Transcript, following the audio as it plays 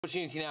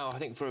Opportunity now, I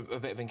think, for a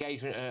bit of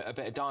engagement, a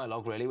bit of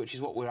dialogue, really, which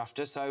is what we're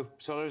after. So,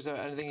 Suella, is there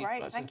anything?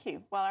 Great, thank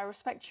you. Well, I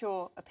respect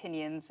your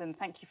opinions and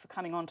thank you for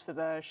coming onto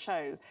the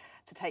show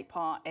to take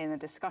part in a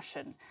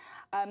discussion.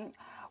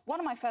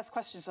 One of my first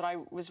questions that I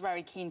was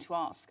very keen to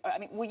ask, I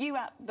mean, were you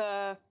at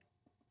the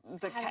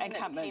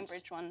encampment? The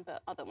Cambridge one,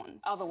 but other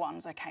ones. Other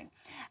ones, OK.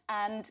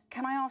 And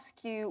can I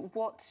ask you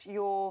what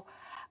your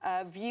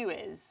view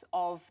is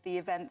of the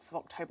events of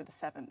October the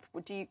 7th?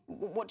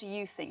 What do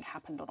you think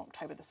happened on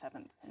October the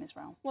 7th in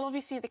Israel? Well,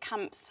 obviously the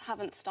camps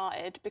haven't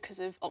started because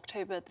of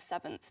October the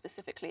 7th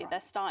specifically. Right.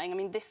 They're starting, I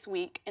mean, this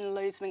week in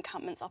loads of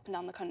encampments up and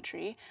down the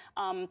country.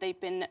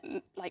 They've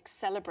been, like,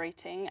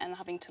 celebrating and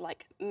having to,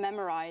 like,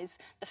 memorise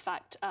the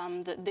fact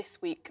that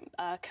this week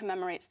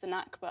commemorates the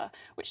Nakba,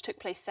 which took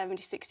place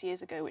 76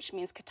 years ago, which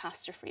means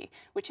catastrophe,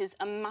 which is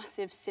a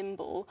massive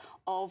symbol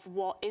of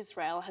what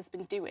Israel has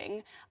been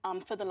doing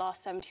for the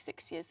last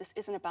 76 years. This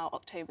isn't about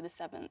October the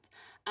 7th.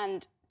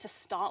 And to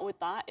start with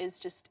that is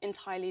just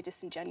entirely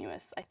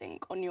disingenuous, I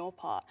think, on your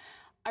part.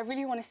 I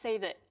really want to say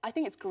that I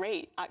think it's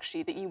great,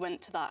 actually, that you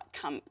went to that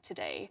camp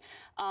today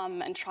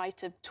and tried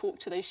to talk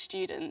to those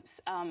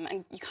students.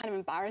 And you kind of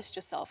embarrassed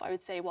yourself, I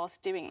would say,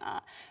 whilst doing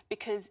that,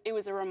 because it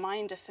was a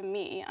reminder for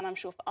me, and I'm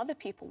sure for other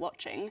people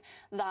watching,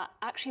 that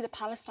actually the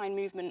Palestine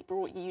movement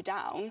brought you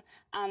down,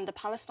 and the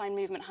Palestine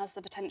movement has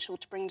the potential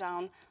to bring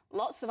down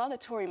lots of other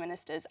Tory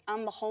ministers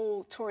and the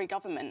whole Tory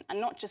government,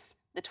 and not just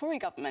the Tory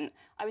government,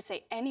 I would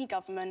say any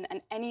government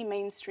and any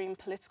mainstream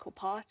political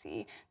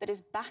party that is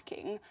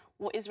backing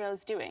what Israel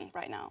is doing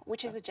right now,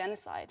 which is a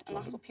genocide, and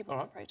that's what people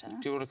want to protest.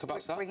 Do you want to come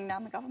back to that? Bringing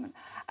down the government.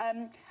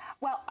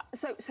 Well,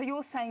 so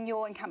you're saying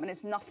your encampment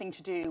has nothing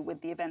to do with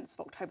the events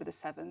of October the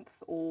 7th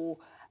or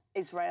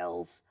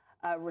Israel's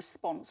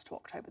response to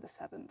October the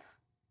 7th?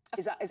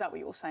 Is that what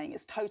you're saying?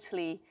 It's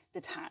totally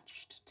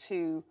detached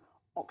to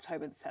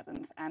October the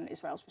 7th and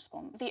Israel's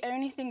response? The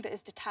only thing that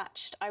is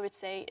detached, I would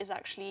say, is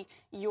actually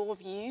your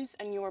views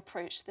and your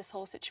approach to this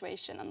whole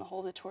situation and the whole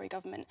of the Tory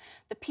government.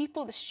 The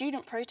people, the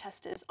student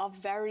protesters, are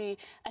very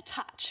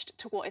attached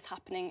to what is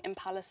happening in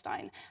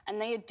Palestine,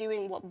 and they are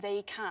doing what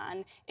they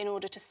can in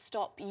order to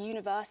stop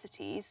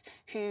universities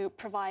who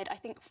provide, I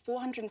think,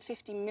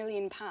 £450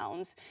 million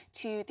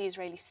to the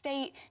Israeli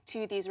state,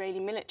 to the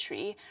Israeli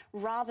military,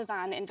 rather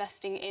than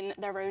investing in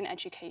their own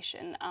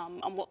education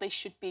and what they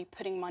should be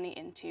putting money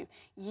into.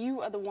 You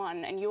are the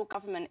one, and your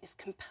government is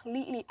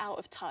completely out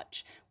of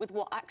touch with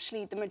what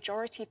actually the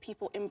majority of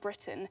people in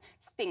Britain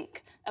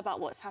think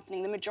about what's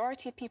happening. The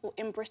majority of people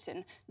in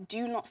Britain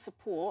do not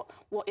support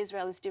what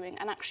Israel is doing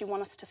and actually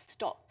want us to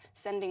stop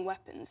sending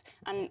weapons.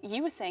 And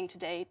you were saying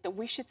today that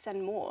we should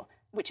send more,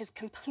 which is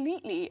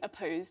completely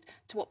opposed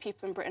to what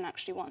people in Britain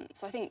actually want.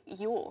 So I think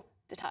you're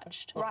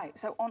detached. Right,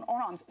 so on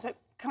arms. So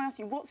can I ask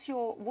you, what's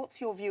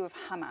your view of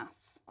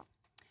Hamas?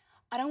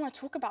 I don't want to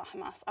talk about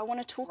Hamas. I want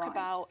to talk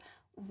about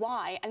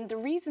why. And the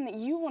reason that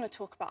you want to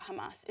talk about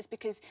Hamas is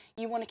because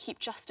you want to keep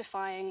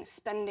justifying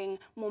spending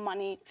more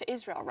money for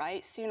Israel,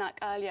 right? Sunak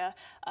earlier,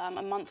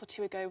 a month or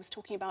two ago, was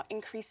talking about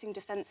increasing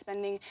defence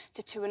spending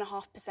to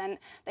 2.5%.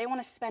 They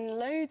want to spend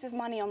loads of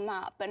money on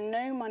that, but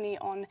no money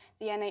on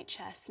the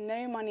NHS,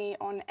 no money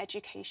on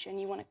education.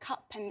 You want to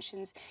cut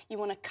pensions, you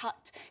want to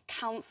cut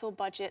council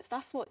budgets.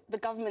 That's what the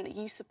government that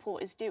you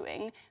support is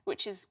doing,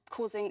 which is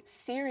causing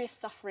serious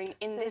suffering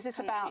in this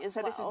country as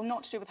well. So this is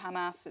not to do with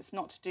Hamas, it's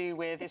not to do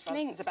with Israel.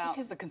 This is about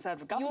the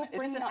Conservative government.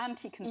 Is this an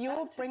anti-Conservative?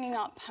 You're bringing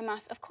up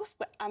Hamas. Of course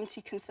we're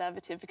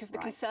anti-Conservative because the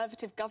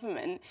Conservative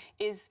government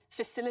is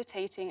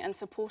facilitating and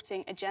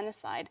supporting a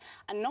genocide.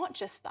 And not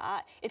just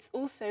that, it's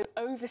also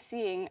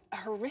overseeing a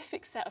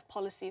horrific set of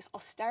policies,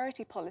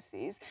 austerity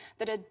policies,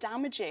 that are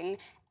damaging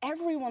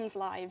everyone's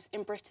lives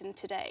in Britain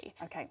today.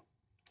 OK.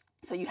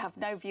 So you have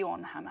no view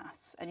on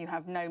Hamas, and you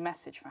have no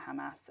message for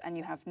Hamas, and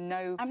you have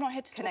no I'm not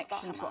here to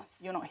connection talk about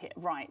Hamas. You're not here,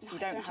 right? So no, you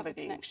don't have a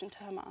view. Connection to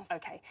Hamas.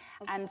 OK.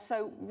 And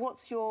so,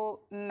 what's your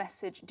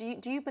message?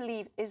 Do you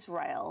believe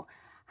Israel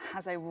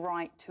has a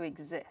right to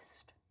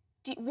exist?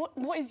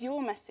 What is your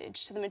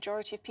message to the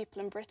majority of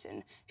people in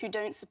Britain who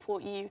don't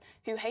support you,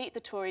 who hate the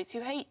Tories,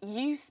 who hate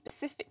you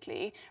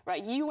specifically?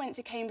 Right? You went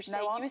to Cambridge today.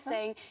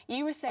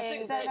 You were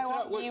saying that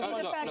it's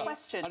a fair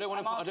question. I don't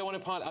want to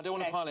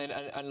pile in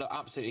and look,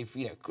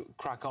 absolutely,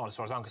 crack on as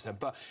far as I'm concerned.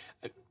 But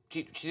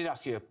she did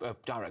ask you a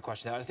direct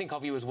question there. I think our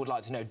viewers would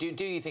like to know: do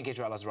you think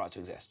Israel has a right to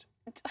exist?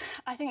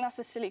 I think that's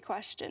a silly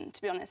question,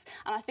 to be honest.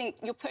 And I think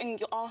you're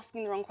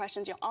asking the wrong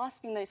questions. You're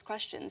asking those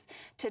questions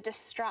to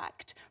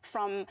distract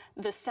from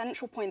the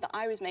central point that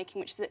I was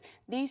making, which is that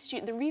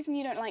the reason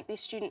you don't like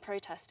these student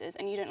protesters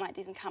and you don't like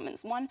these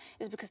encampments, one,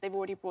 is because they've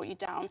already brought you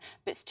down,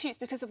 but two, it's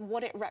because of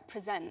what it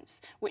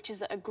represents, which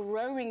is a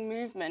growing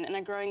movement and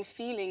a growing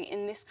feeling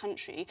in this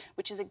country,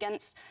 which is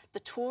against the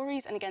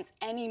Tories and against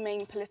any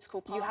main political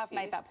parties. You have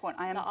made that point.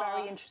 I am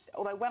very interested.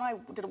 Although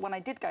when I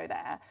did go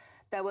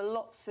there were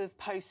lots of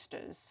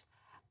posters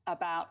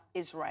about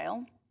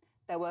Israel,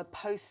 there were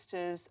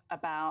posters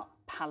about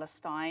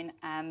Palestine,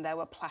 and there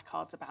were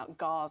placards about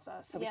Gaza.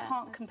 So we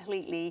can't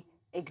completely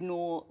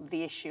ignore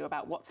the issue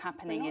about what's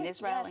happening in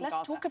Israel and let's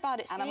Gaza. talk about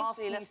it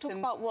seriously. Let's talk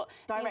about what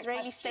the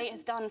Israeli state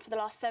has done for the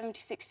last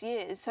 76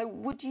 years. So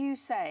would you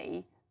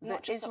say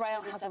that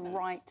Israel has a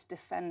right to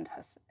defend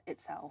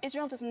itself?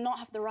 Israel does not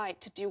have the right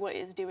to do what it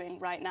is doing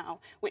right now,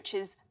 which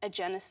is a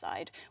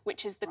genocide,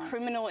 which is the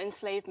criminal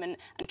enslavement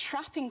and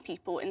trapping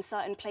people in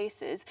certain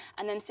places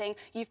and then saying,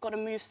 you've got to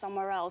move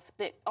somewhere else.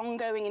 The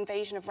ongoing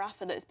invasion of Rafah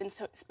that has been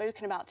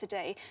spoken about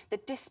today, the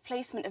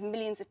displacement of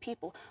millions of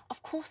people,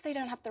 of course they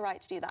don't have the right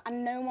to do that,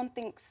 and no one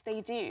thinks they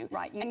do.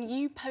 Right. And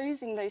you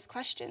posing those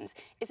questions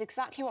is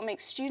exactly what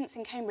makes students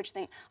in Cambridge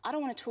think, I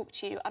don't want to talk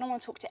to you, I don't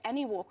want to talk to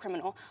any war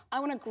criminal, I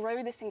want to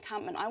grow this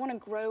encampment. I want to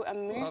grow a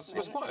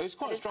movement. Well, it's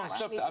quite strong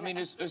stuff. I mean,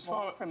 as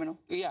far criminal.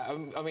 Yeah,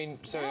 I mean,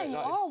 so yeah, you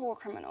are a war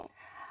criminal.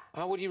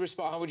 How would you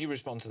respond? How would you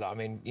respond to that? I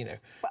mean, you know.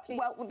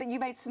 Well, you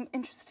made some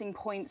interesting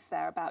points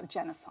there about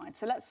genocide.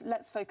 So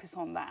let's focus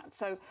on that.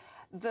 So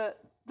the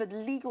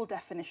legal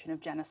definition of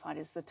genocide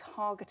is the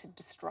targeted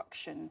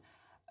destruction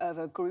of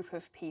a group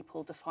of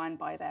people defined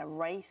by their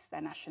race,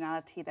 their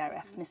nationality, their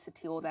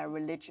ethnicity, or their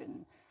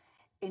religion.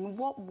 In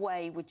what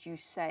way would you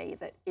say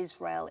that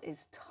Israel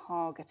is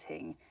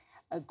targeting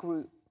a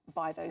group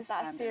by those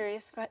standards? Is that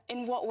serious?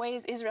 In what way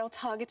is Israel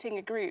targeting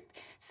a group?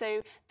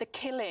 So the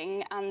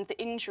killing and the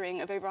injuring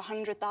of over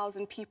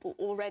 100,000 people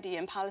already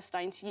in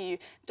Palestine to you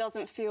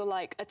doesn't feel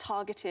like a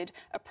targeted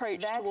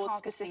approach towards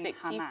specific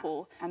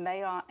people. And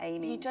they are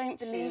aiming You don't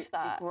believe to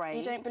that. degrade.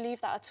 You don't believe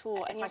that at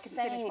all. If I could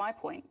finish my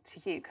point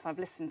to you, because I've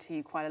listened to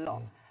you quite a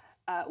lot.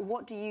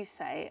 What do you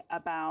say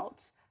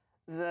about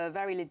the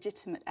very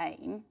legitimate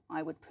aim,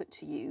 I would put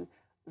to you,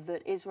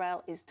 that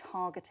Israel is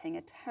targeting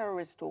a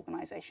terrorist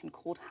organisation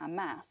called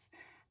Hamas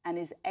and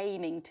is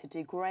aiming to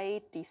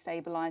degrade,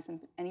 destabilise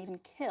and even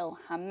kill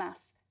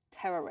Hamas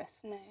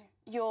terrorists? No.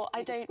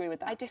 I disagree with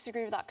that. I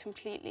disagree with that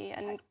completely.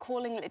 And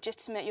calling it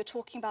legitimate, you're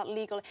talking about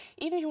legal.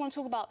 Even if you want to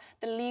talk about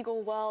the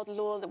legal world,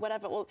 law,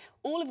 whatever,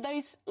 all of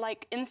those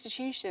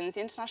institutions,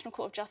 the International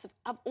Court of Justice,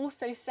 have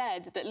also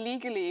said that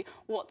legally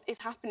what is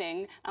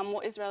happening and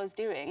what Israel is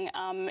doing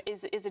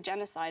is a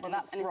genocide and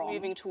is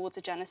moving towards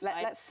a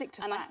genocide. Let's stick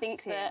to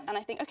facts here.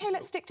 Okay,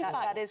 let's stick to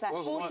facts. That is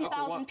actually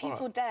 40,000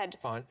 people dead.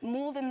 Fine.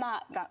 More than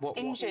that, that's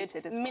injured.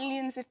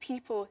 Millions of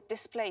people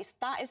displaced.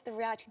 That is the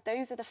reality.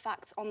 Those are the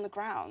facts on the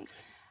ground.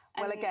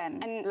 Well,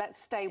 again,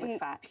 let's stay with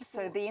facts.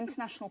 So the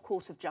International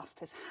Court of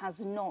Justice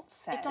has not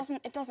said...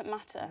 It doesn't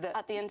matter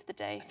at the end of the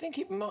day. I think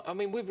it might... I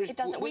mean, we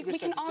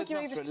can argue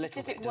over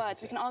specific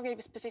words. We can argue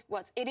over specific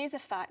words. It is a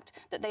fact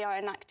that they are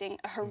enacting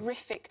a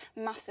horrific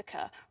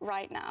massacre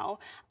right now.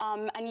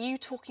 And you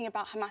talking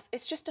about Hamas,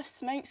 it's just a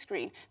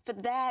smokescreen for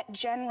their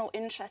general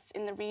interests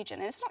in the region.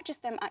 And it's not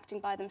just them acting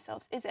by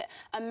themselves, is it?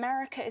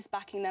 America is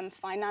backing them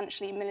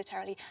financially,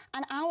 militarily,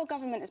 and our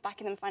government is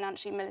backing them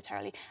financially,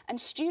 militarily. And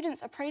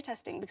students are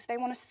protesting because they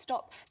want to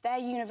stop their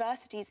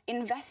universities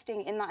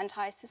investing in that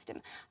entire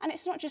system. And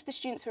it's not just the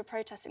students who are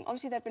protesting.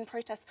 Obviously, there have been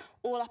protests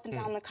all up and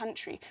down the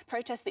country,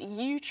 protests that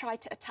you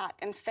tried to attack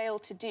and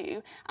failed to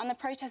do, and the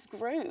protests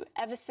grew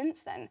ever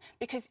since then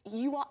because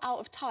you are out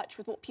of touch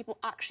with what people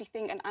actually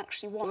think and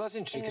actually want. Well, that's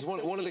interesting because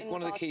one of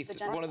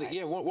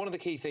the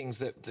key things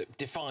that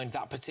defined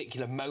that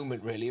particular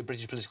moment, really, of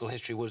British political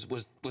history was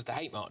the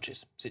hate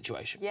marches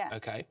situation. Yes.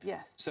 Okay.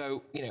 Yes.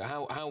 So, you know,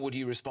 how would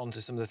you respond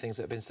to some of the things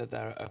that have been said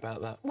there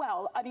about that?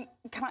 Well, I mean,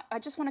 I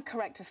just want to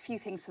correct a few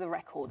things for the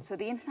record. So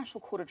the International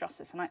Court of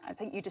Justice, and I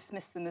think you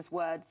dismissed them as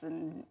words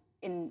and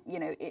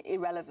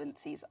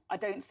irrelevancies. I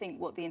don't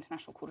think what the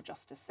International Court of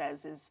Justice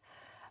says is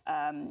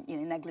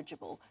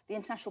negligible. The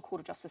International Court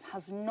of Justice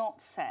has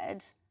not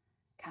said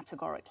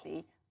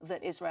categorically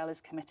that Israel is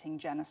committing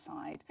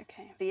genocide.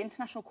 Okay. The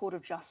International Court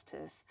of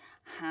Justice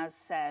has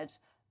said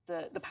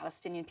that the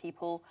Palestinian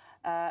people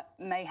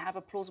may have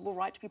a plausible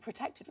right to be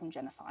protected from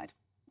genocide.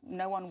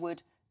 No one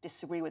would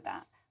disagree with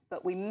that.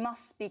 But we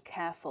must be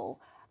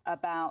careful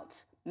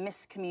about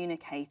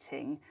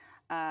miscommunicating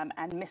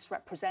and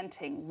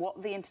misrepresenting what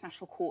the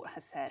International Court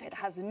has said. It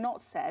has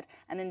not said,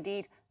 and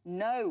indeed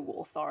no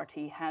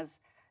authority has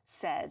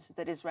said,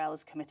 that Israel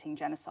is committing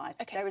genocide.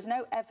 Okay. There is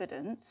no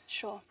evidence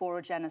for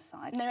a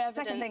genocide. No evidence.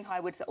 The second thing I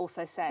would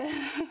also say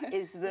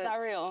is that... Is that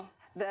real?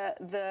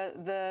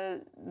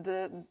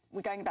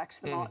 We're going back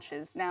to the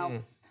marches. Now,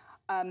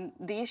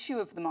 the issue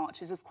of the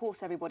marches, of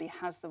course, everybody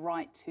has the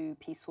right to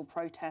peaceful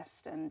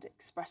protest and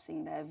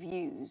expressing their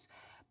views.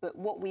 But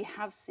what we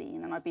have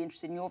seen, and I'd be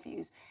interested in your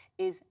views,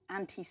 is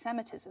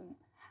anti-Semitism.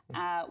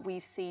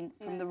 We've seen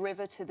from the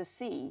river to the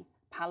sea,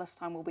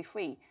 Palestine will be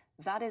free.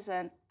 That is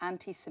an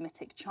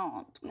anti-Semitic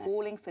chant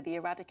calling for the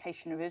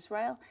eradication of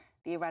Israel,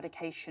 the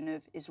eradication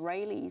of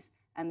Israelis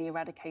and the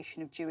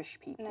eradication of Jewish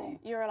people. No,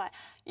 you're a liar.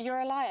 You're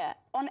a liar.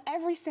 On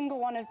every single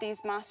one of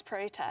these mass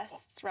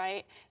protests,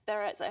 right,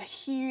 there is a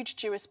huge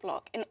Jewish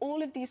bloc. In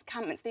all of these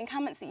encampments, the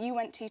encampments that you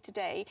went to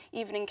today,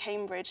 even in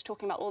Cambridge,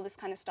 talking about all this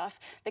kind of stuff,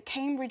 the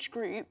Cambridge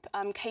group,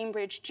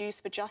 Cambridge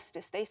Jews for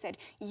Justice, they said,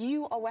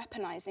 you are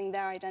weaponising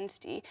their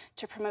identity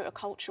to promote a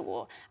culture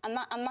war. And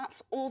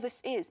that's all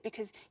this is,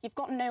 because you've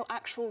got no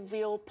actual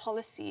real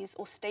policies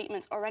or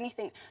statements or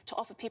anything to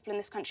offer people in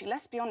this country.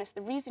 Let's be honest,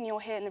 the reason you're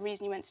here and the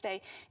reason you went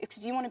today is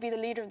because you want to be the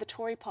leader of the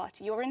Tory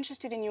party. You're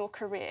interested in your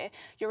career.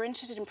 You're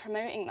interested in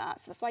promoting that.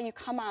 So that's why you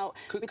come out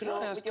with your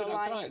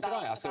life. Could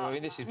I ask? I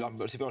mean, this is,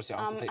 to be honest, I'm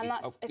completely... and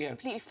that's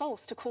completely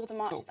false to call the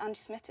marches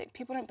anti-Semitic.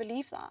 People don't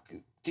believe that.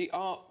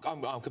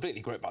 I'm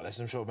completely gripped by this,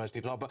 I'm sure most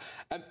people are, but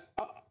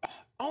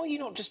are you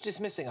not just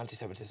dismissing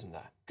anti-Semitism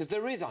there? Because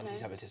there is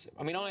anti-Semitism.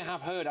 I mean, I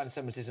have heard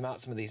anti-Semitism at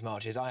some of these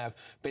marches. I have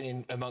been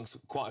in amongst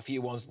quite a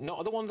few ones,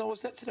 not the ones I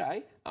was at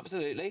today,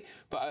 absolutely,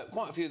 but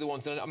quite a few of the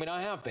ones that, I mean,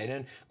 I have been,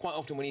 and quite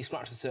often when you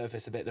scratch the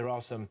surface a bit, there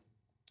are some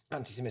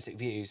anti-Semitic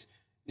views.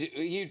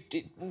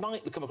 It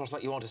might come across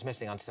like you are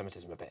dismissing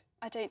anti-Semitism a bit.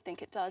 I don't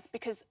think it does,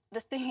 because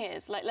the thing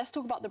is, like, let's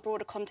talk about the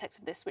broader context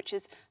of this, which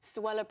is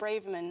Suella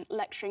Braverman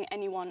lecturing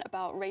anyone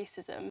about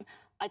racism.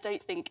 I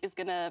don't think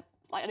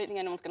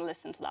anyone's going to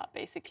listen to that,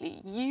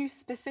 basically. You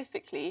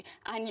specifically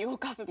and your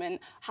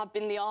government have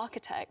been the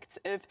architects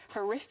of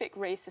horrific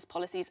racist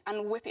policies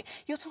and whipping.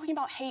 You're talking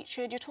about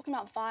hatred, you're talking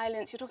about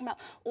violence, you're talking about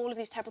all of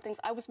these terrible things.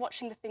 I was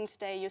watching the thing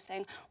today, you're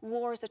saying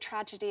war is a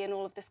tragedy and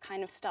all of this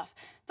kind of stuff.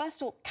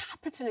 First of all,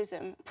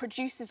 capitalism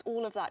produces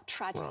all of that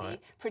tragedy,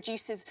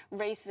 produces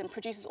racism,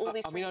 produces all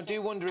these... I mean, I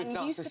do wonder if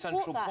that's the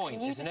central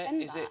point, isn't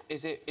it?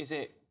 Is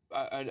it...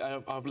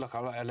 look,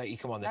 I'll let you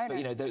come on this, but,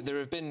 you know, there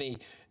have been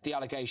the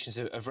allegations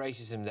of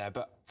racism there,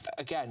 but,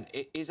 again,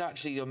 it is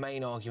actually your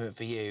main argument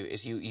for you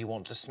is you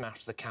want to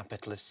smash the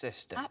capitalist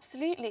system.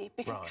 Absolutely,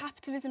 because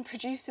capitalism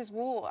produces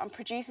war and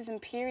produces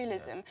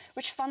imperialism,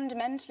 which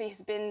fundamentally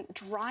has been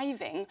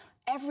driving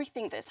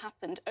everything that's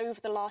happened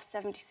over the last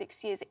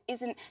 76 years. It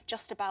isn't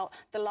just about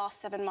the last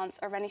 7 months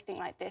or anything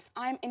like this.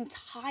 I'm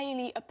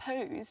entirely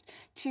opposed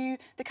to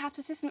the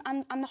capitalist system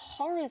and the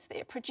horrors that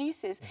it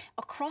produces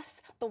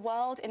across the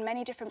world in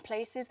many different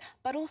places,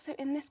 but also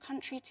in this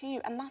country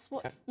too. And that's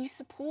what you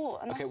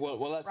support. And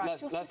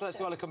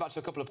let's come back to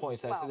a couple of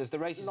points there. So there's the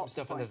racism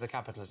stuff and there's the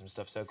capitalism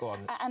stuff. So go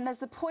on. And there's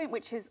the point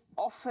which is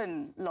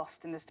often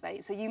lost in this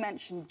debate. So you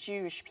mentioned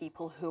Jewish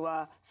people who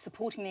are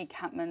supporting the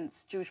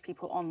encampments, Jewish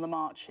people on the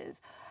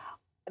marches.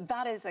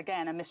 That is,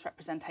 again, a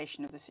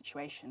misrepresentation of the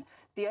situation.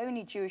 The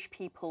only Jewish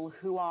people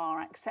who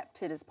are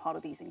accepted as part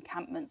of these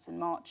encampments and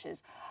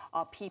marches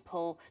are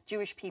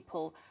Jewish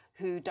people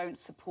who don't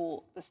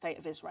support the State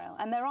of Israel.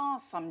 And there are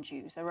some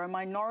Jews. There are a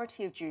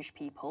minority of Jewish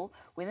people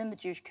within the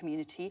Jewish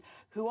community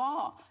who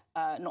are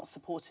not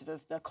supportive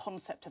of the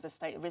concept of a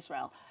State of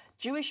Israel.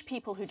 Jewish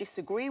people who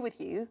disagree with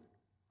you,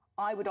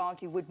 I would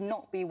argue, would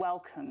not be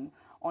welcome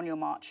on your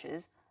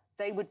marches.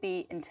 They would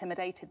be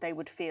intimidated. They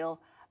would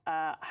feel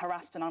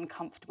harassed and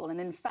uncomfortable. And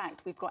in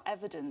fact, we've got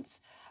evidence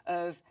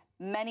of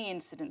many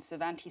incidents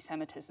of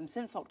anti-Semitism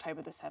since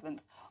October the 7th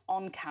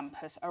on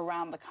campus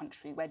around the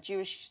country, where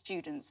Jewish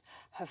students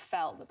have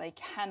felt that they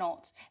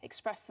cannot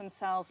express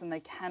themselves and they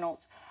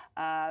cannot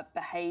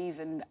behave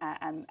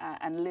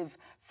and live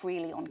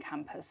freely on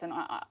campus. And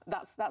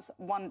that's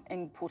one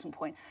important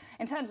point.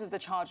 In terms of the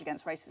charge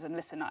against racism,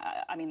 listen,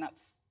 I mean,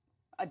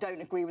 I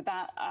don't agree with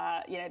that.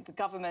 You know, the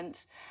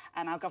government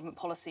and our government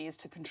policy is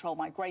to control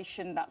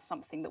migration. That's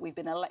something that we've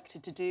been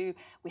elected to do.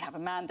 We have a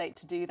mandate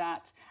to do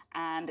that,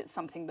 and it's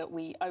something that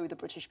we owe the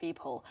British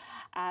people.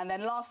 And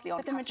then lastly, on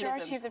capitalism... But the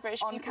majority of the British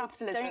people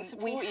don't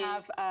support you,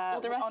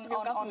 or the rest of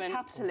your government.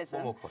 On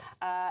capitalism,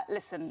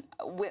 listen,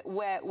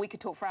 we could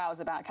talk for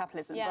hours about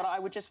capitalism, but I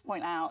would just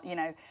point out, you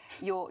know,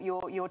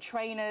 your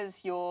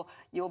trainers, your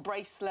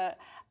bracelet,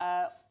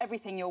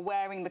 everything you're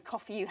wearing, the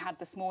coffee you had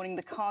this morning,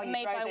 the car you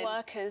drove in...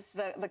 workers.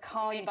 The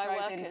car you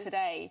drove in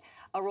today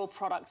are all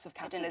products of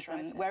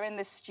capitalism. We're in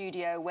this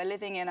studio, we're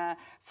living in a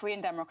free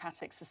and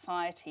democratic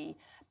society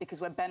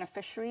because we're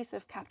beneficiaries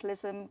of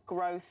capitalism,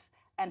 growth,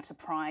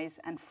 enterprise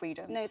and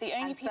freedom. No, the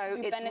only people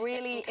who it's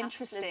really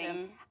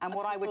interesting, and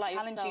what I would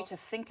challenge you to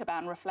think about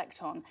and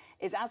reflect on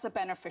is, as a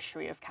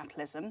beneficiary of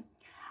capitalism,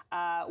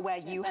 where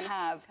you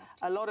have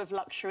a lot of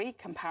luxury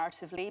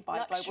comparatively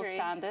by global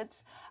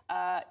standards,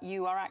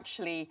 you are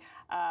actually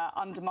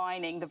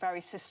undermining the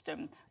very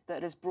system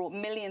that has brought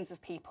millions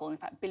of people, in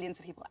fact billions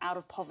of people, out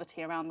of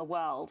poverty around the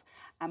world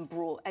and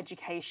brought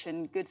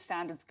education, good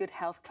standards, good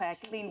health care,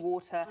 clean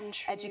water,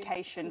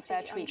 education,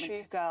 fair treatment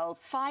to girls,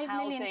 5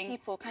 million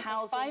people,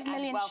 housing 5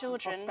 million and wealth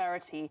children, and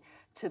prosperity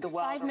to the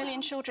world 5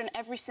 million children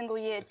every single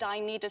year die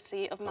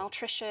needlessly of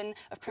malnutrition,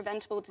 of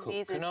preventable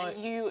diseases,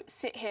 and you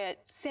sit here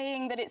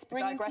saying that it's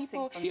bringing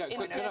people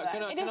into...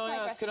 Can I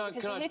ask...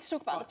 We're here to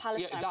talk about the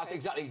Palestine. Yeah, that's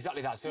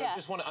exactly that. So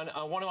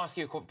I want to ask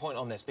you a quick point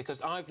on this,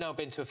 because I've now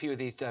been to a few of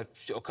these, a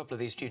couple of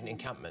these student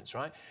encampments,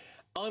 right?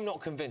 I'm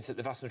not convinced that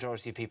the vast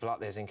majority of people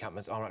at those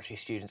encampments are actually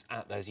students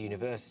at those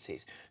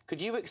universities.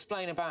 Could you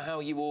explain about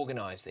how you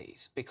organise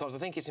these? Because I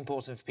think it's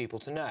important for people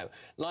to know.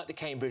 Like the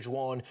Cambridge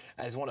one,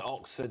 there's one at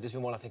Oxford, there's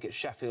been one, I think, at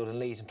Sheffield and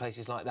Leeds and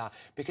places like that.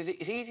 Because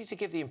it's easy to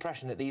give the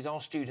impression that these are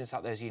students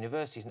at those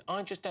universities, and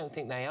I just don't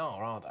think they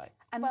are they?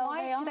 And well,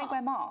 why do they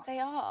wear masks? They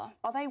are.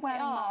 Are they wearing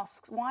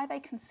masks? Why are they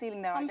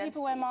concealing their identities? Some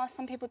people wear masks,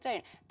 some people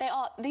don't.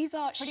 These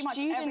are pretty much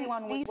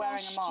everyone was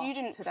wearing a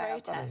mask today,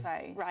 I've got to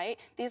say. Right?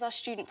 These are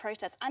student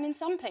protests, and in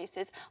some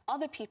places,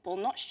 other people,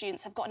 not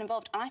students, have gotten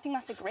involved, and I think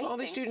that's a great thing. Are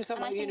they students at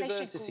my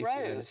university?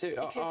 Because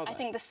I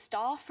think the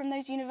staff from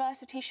those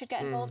universities should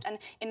get involved, and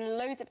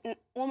in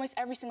almost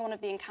every single one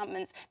of the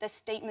encampments, there's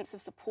statements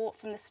of support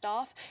from the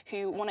staff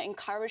who want to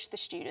encourage the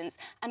students,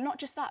 and not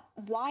just that,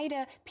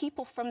 wider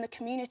people from the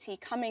community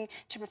coming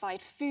to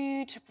provide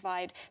food, to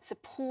provide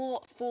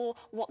support for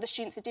what the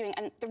students are doing.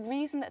 And the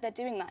reason that they're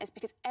doing that is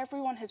because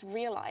everyone has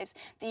realised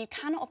that you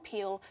cannot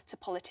appeal to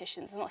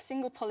politicians. There's not a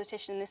single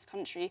politician in this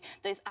country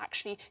that is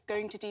actually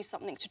going to do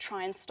something to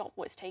try and stop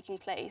what's taking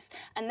place.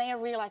 And they are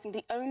realising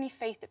the only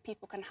faith that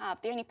people can have,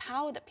 the only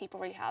power that people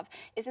really have,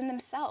 is in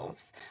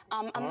themselves.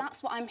 And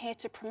that's what I'm here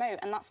to promote.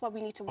 And that's why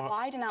we need to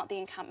widen out the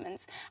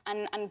encampments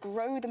and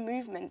grow the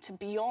movement to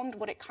beyond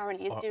what it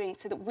currently is doing,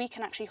 so that we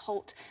can actually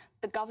halt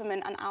the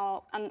government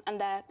and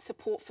their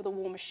support for the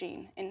war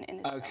machine in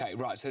Israel. OK,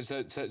 right, so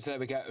there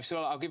we go.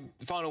 So I'll give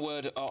the final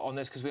word on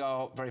this, because we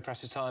are very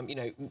pressed for time. You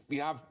know,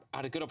 you have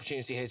had a good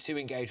opportunity here to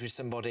engage with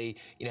somebody,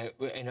 you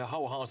know, in a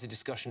wholehearted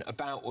discussion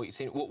about what you've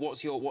seen.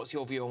 What's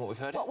your view on what we've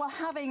heard? Well,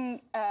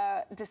 having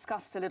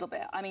discussed a little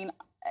bit, I mean,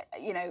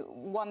 you know,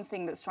 one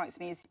thing that strikes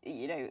me is,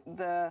 you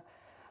know,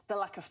 the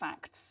lack of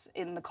facts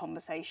in the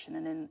conversation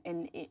and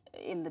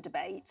in the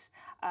debate,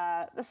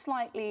 the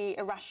slightly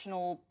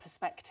irrational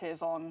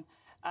perspective on,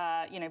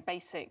 you know,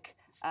 basic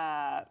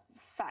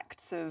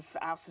facts of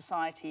our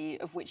society,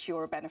 of which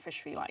you're a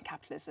beneficiary, like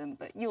capitalism,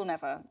 but you'll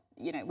never,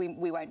 you know,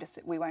 we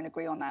won't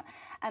agree on that.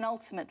 And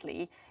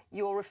ultimately,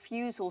 your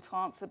refusal to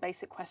answer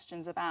basic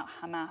questions about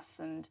Hamas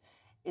and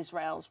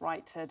Israel's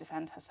right to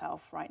defend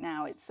herself right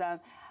now. It's,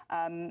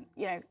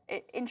 you know,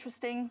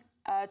 interesting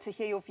to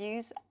hear your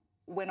views.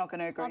 We're not going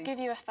to agree. I'll give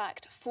you a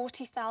fact.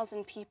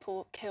 40,000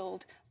 people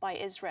killed by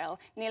Israel,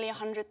 nearly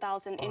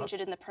 100,000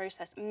 injured in the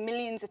process,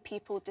 millions of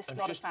people displaced.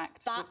 Not a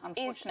fact. That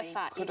is a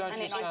fact. Could I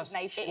just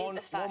ask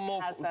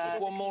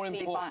one more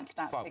important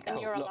fact? And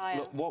you're a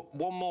liar. Look,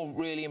 one more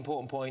really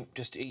important point,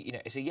 just, you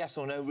know, it's a yes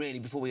or no, really,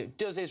 before we...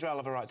 Does Israel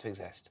have a right to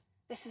exist?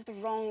 This is the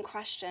wrong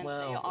question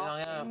that you're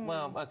asking.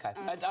 Well, OK.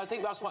 I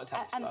think that's quite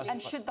tough.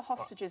 And should the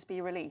hostages be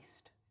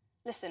released?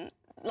 Listen,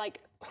 like,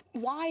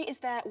 why is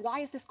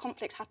this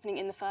conflict happening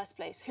in the first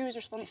place? Who is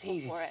responsible for it?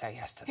 It's easy to say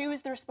yes to that. Who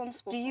is the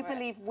responsible for it? Do you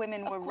believe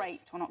women were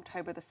raped on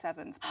October the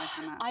 7th by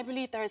Hamas? I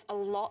believe there is a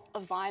lot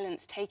of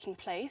violence taking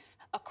place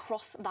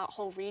across that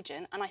whole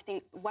region, and I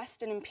think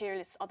Western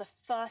imperialists are the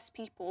first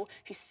people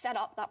who set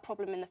up that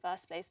problem in the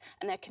first place,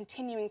 and they're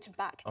continuing to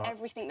back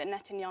everything that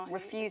Netanyahu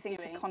refusing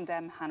is doing. to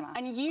condemn Hamas.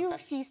 And you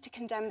refuse to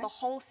condemn the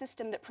whole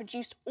system that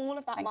produced all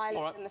of that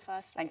violence in the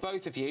first place.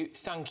 Both of you,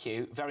 thank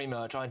you very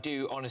much. I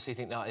do honestly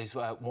think that is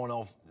one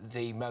of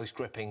the most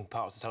gripping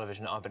parts of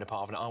television I've been a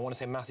part of. And I want to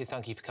say a massive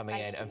thank you for coming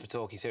in and for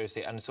talking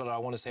seriously. And Suella, I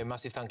want to say a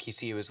massive thank you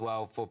to you as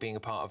well for being a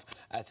part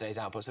of today's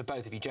output. So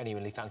both of you,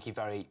 genuinely, thank you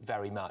very,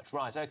 very much.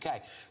 Right,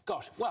 OK.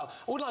 Gosh, well,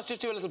 I would like to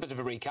just do a little bit of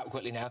a recap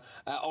quickly now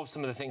of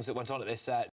some of the things that went on at this